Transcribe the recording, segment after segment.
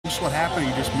what happened? Or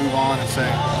you just move on and say,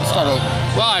 let's start over?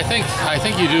 Well, I think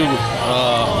you do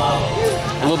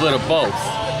a little bit of both,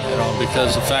 you know,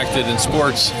 because the fact that in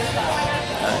sports,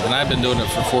 and I've been doing it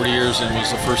for 40 years, and it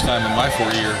was the first time in my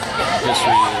 40-year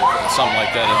history that something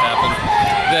like that had happened,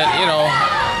 that, you know,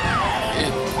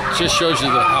 it just shows you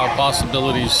how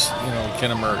possibilities, you know, can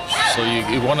emerge. So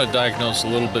you want to diagnose a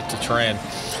little bit to try and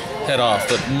head off,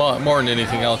 but more than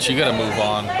anything else, you got to move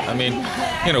on. I mean,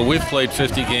 you know, we've played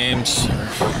 50 games,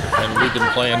 and we've been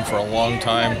playing for a long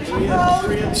time.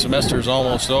 The semester's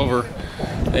almost over,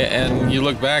 and you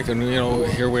look back, and you know,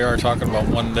 here we are talking about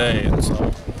one day, and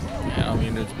so, yeah, I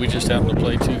mean, we just happened to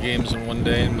play 2 games in one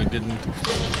day, and we didn't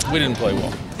play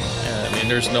well. I mean,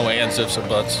 there's no ands, ifs, or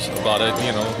buts about it.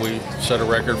 You know, we set a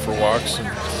record for walks,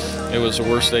 and it was the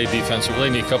worst day defensively,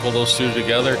 and you couple those two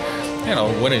together, you know,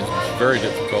 winning is very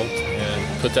difficult,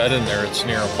 and put that in there, it's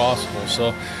near impossible.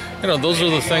 So, you know, those are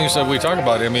the things that we talk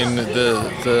about. I mean,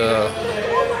 the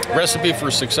recipe for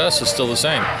success is still the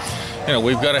same. You know,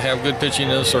 we've got to have good pitching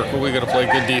in the circle, we've got to play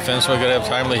good defense, we've got to have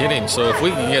timely hitting. So if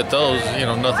we can get those, you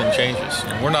know, nothing changes.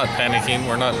 And we're not panicking,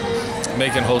 we're not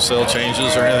making wholesale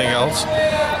changes or anything else.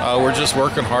 We're just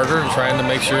working harder and trying to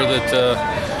make sure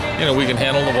that, you know, we can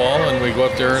handle the ball and we go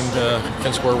up there and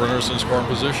can score runners in scoring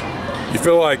position. You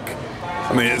feel like,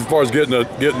 I mean, as far as getting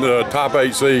the top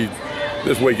 8 seed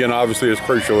this weekend, obviously is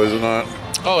crucial, is it not?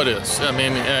 Oh, it is. I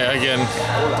mean, again,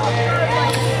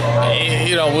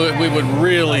 you know, we would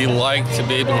really like to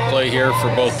be able to play here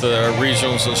for both the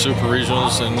regionals and super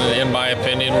regionals, and in my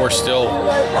opinion, we're still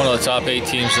one of the top 8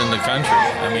 teams in the country.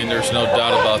 I mean, there's no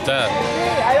doubt about that.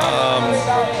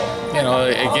 You know,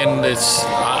 again,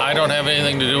 I don't have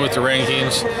anything to do with the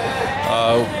rankings.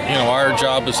 You know, our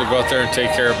job is to go out there and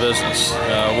take care of business.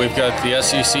 We've got the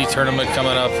SEC tournament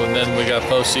coming up, and then we got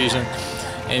postseason,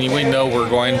 and we know we're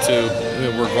going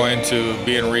to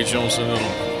be in regionals, and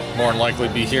it'll more than likely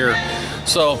be here.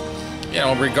 So, you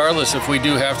know, regardless if we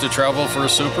do have to travel for a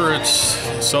super,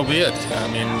 so be it. I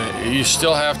mean, you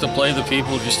still have to play the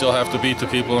people, you still have to beat the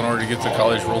people in order to get the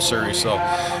College World Series. So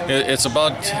it's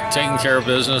about taking care of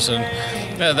business, and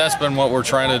yeah, that's been what we're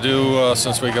trying to do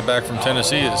since we got back from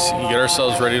Tennessee, is get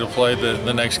ourselves ready to play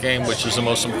the next game, which is the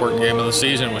most important game of the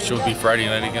season, which will be Friday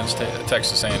night against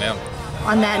Texas A&M.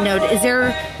 On that note,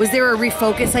 was there a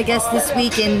refocus, I guess, this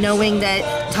week in knowing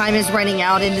that time is running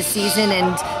out in the season,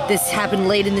 and this happened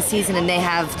late in the season, and they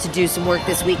have to do some work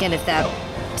this weekend if that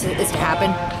is to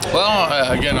happen?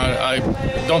 Well, again, I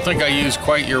don't think I used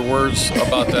quite your words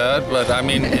about that, but I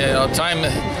mean, you know, time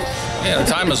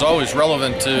is always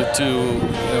relevant to you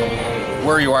know,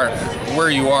 where you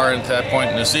are at that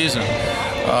point in the season.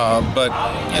 But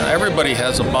you know, everybody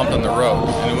has a bump in the road,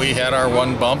 and we had our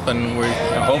one bump, and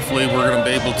hopefully we're going to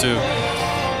be able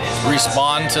to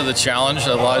respond to the challenge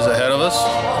that lies ahead of us.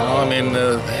 You know, I mean,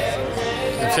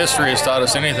 if history has taught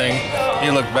us anything,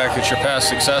 you look back at your past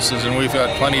successes, and we've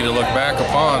got plenty to look back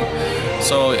upon.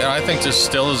 So you know, I think this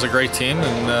still is a great team,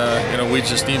 and you know, we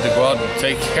just need to go out and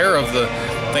take care of the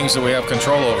things that we have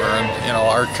control over, and you know,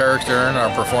 our character and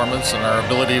our performance and our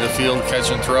ability to field,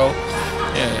 catch, and throw.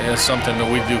 It's something that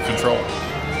we do control.